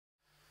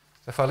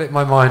If I let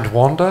my mind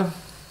wander,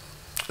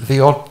 the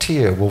odd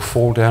tear will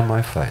fall down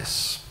my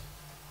face.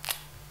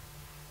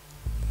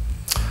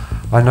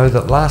 I know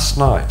that last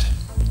night,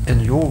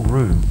 in your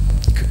room,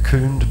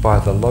 cocooned by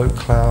the low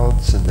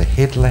clouds and the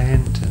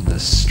headland and the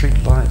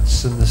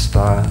streetlights and the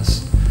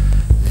stars,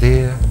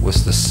 there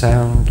was the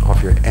sound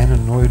of your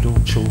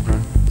anonoidal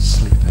children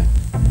sleeping.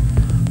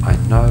 I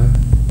know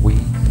we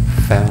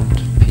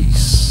found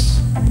peace.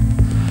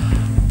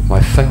 My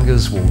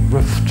fingers will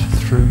rift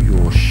through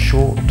your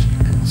short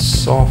and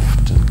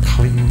soft and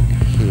clean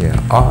hair.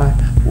 I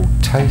will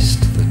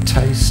taste the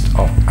taste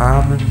of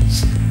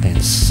almonds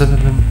and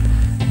cinnamon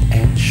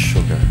and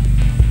sugar.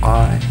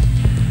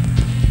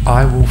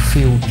 I will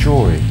feel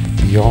joy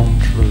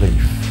beyond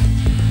relief,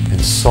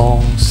 and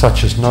songs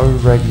such as no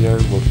radio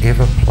will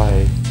ever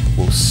play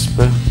will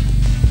spin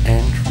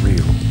and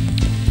reel.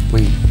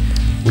 We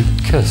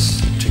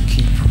kiss to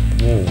keep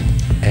warm,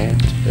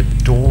 and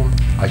at dawn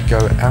I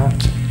go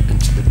out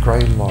into the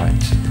grey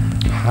light,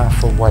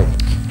 half awake,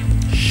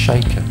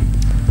 shaken,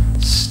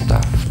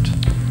 stuffed,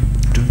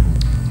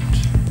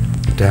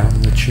 doomed,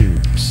 down the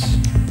tubes.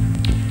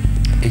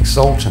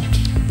 Exultant,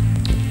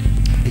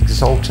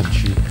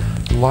 you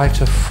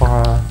light a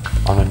fire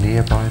on a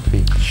nearby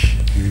beach.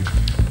 You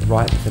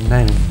write the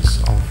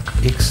names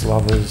of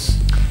ex-lovers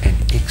and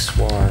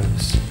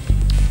ex-wives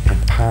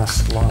and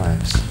past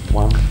lives,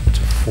 1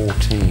 to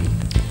 14.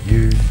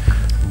 You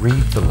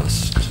read the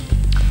list.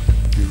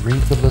 You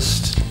read the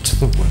list to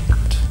the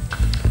wind.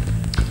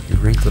 You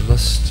read the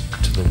list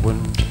to the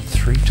wind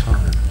 3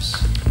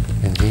 times,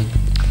 and then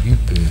you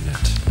burn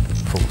it.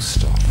 Full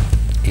stop.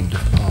 End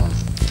of poem.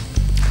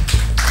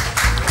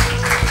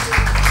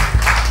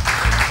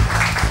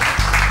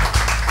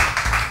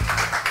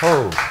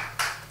 Oh,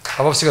 I've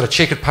obviously got a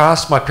checkered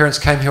past. My parents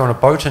came here on a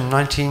boat in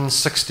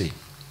 1960.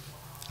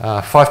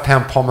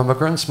 5-pound pom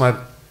immigrants. My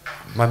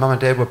mum and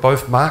dad were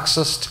both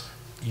Marxist,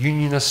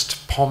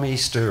 unionist pommy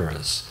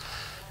stirrers.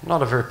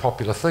 Not a very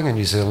popular thing in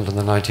New Zealand in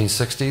the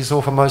 1960s,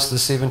 or for most of the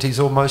 70s,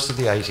 or most of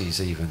the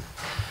 80s even.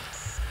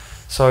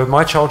 So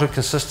my childhood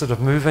consisted of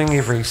moving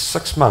every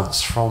 6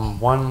 months from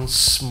one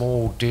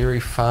small dairy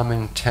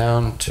farming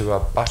town to a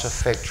butter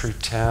factory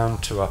town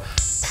to a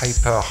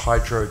paper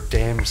hydro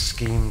dam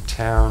scheme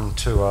town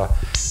to a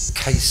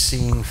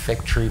casein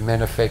factory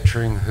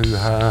manufacturing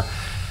hoo-ha,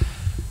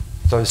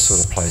 those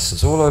sort of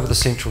places, all over the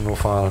central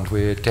North Island,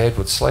 where Dad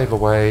would slave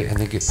away and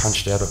then get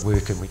punched out at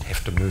work and we'd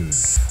have to move.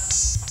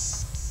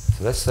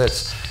 So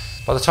that's.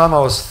 By the time I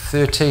was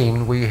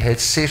 13, we had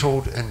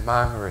settled in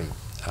Mangere.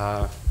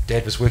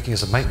 Dad was working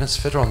as a maintenance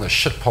fitter on the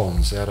shit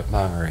ponds out at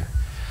Mangere,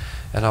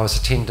 and I was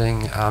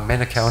attending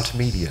Manukau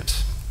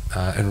Intermediate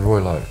in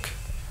Royal Oak.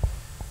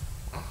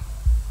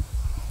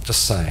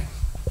 Just saying.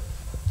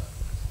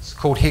 It's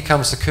called Here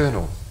Comes the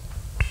Colonel.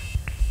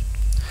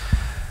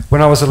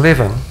 When I was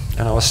 11,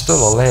 and I was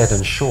still a lad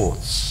in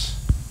shorts,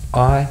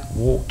 I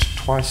walked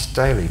twice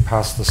daily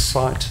past the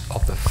site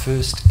of the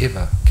first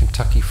ever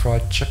Kentucky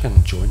Fried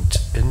Chicken joint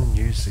in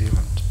New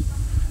Zealand.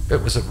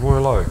 It was at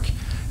Royal Oak,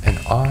 and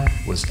I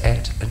was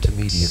at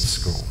intermediate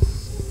school.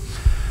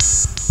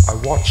 I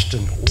watched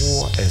in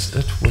awe as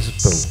it was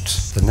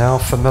built, the now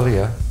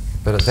familiar,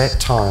 but at that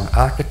time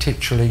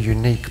architecturally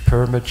unique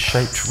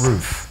pyramid-shaped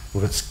roof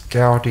with its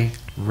gaudy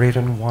red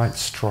and white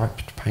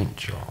striped paint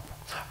job.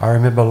 I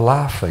remember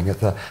laughing at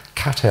the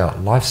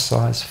cut-out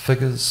life-size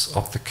figures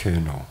of the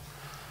Colonel.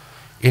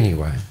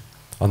 Anyway,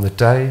 on the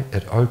day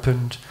it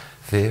opened,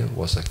 there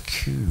was a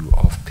queue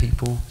of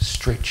people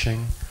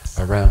stretching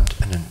around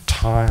an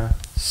entire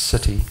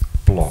city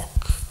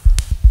block,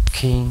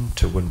 keen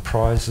to win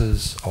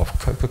prizes of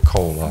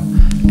Coca-Cola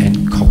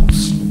and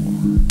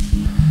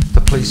coleslaw.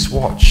 The police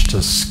watched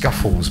as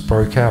scuffles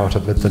broke out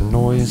amid the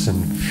noise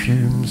and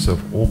fumes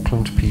of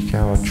Auckland peak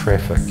hour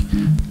traffic,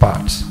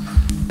 but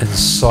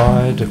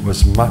inside it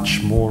was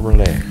much more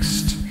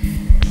relaxed.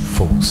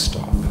 Full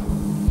stop.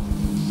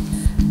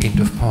 End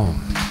of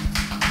poem.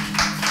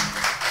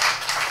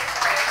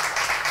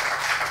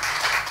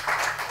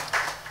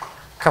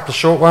 A couple of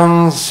short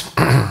ones.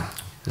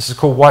 This is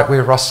called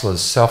Whiteware Rustlers,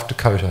 South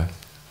Dakota.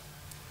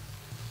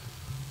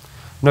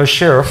 No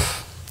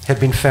sheriff had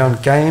been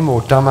found game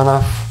or dumb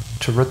enough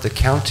to rid the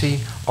county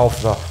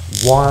of the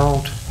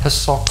wild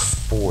Hissock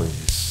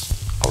boys.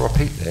 I'll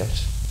repeat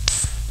that.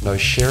 No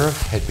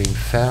sheriff had been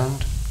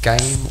found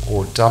game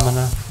or dumb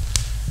enough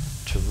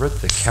to rid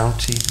the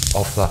county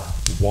of the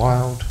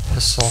wild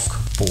Hissock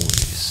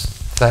boys.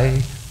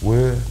 They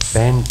were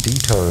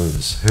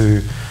banditos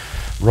who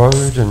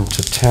rode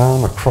into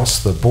town across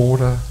the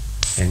border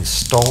and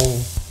stole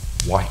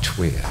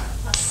whiteware.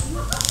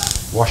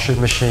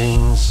 Washing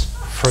machines,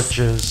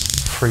 fridges,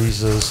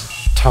 freezers,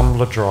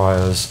 tumbler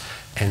dryers,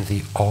 and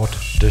the odd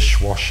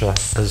dishwasher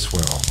as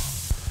well.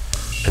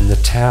 In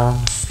the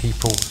town,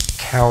 people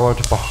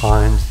cowered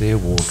behind their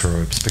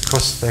wardrobes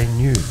because they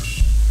knew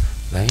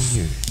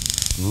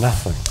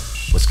nothing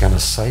was going to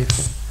save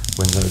them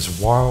when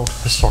those wild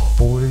Hissock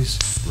boys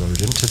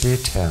rode into their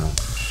town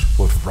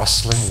with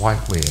rustling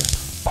whiteware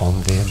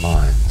on their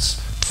minds.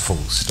 Full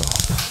stop.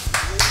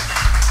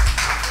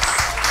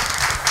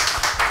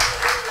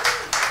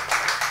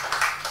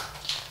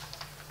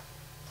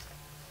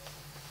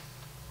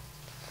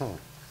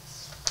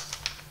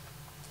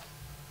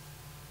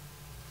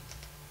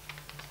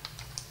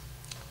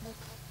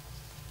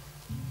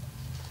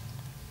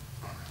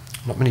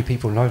 Not many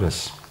people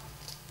notice.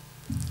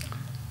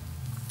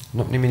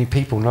 Not many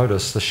people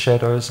notice the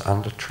shadows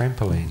under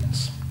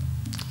trampolines,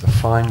 the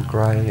fine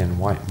grey and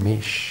white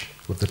mesh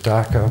with the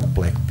darker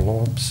black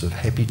blobs of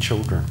happy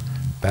children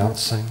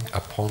bouncing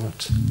upon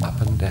it up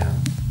and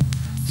down.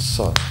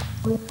 So,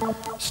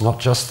 it's not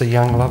just the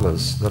young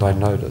lovers that I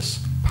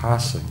notice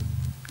passing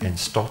and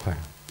stopping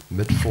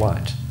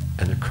mid-flight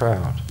in a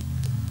crowd.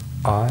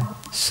 I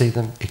see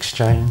them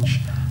exchange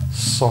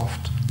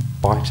soft,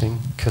 biting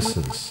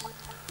kisses.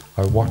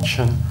 I watch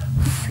him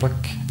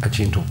flick a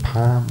gentle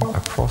palm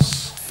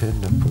across her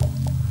nipple.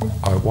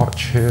 I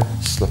watch her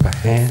slip a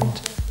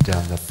hand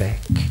down the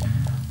back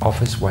of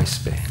his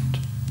waistband,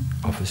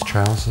 of his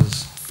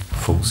trousers,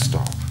 full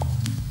stop.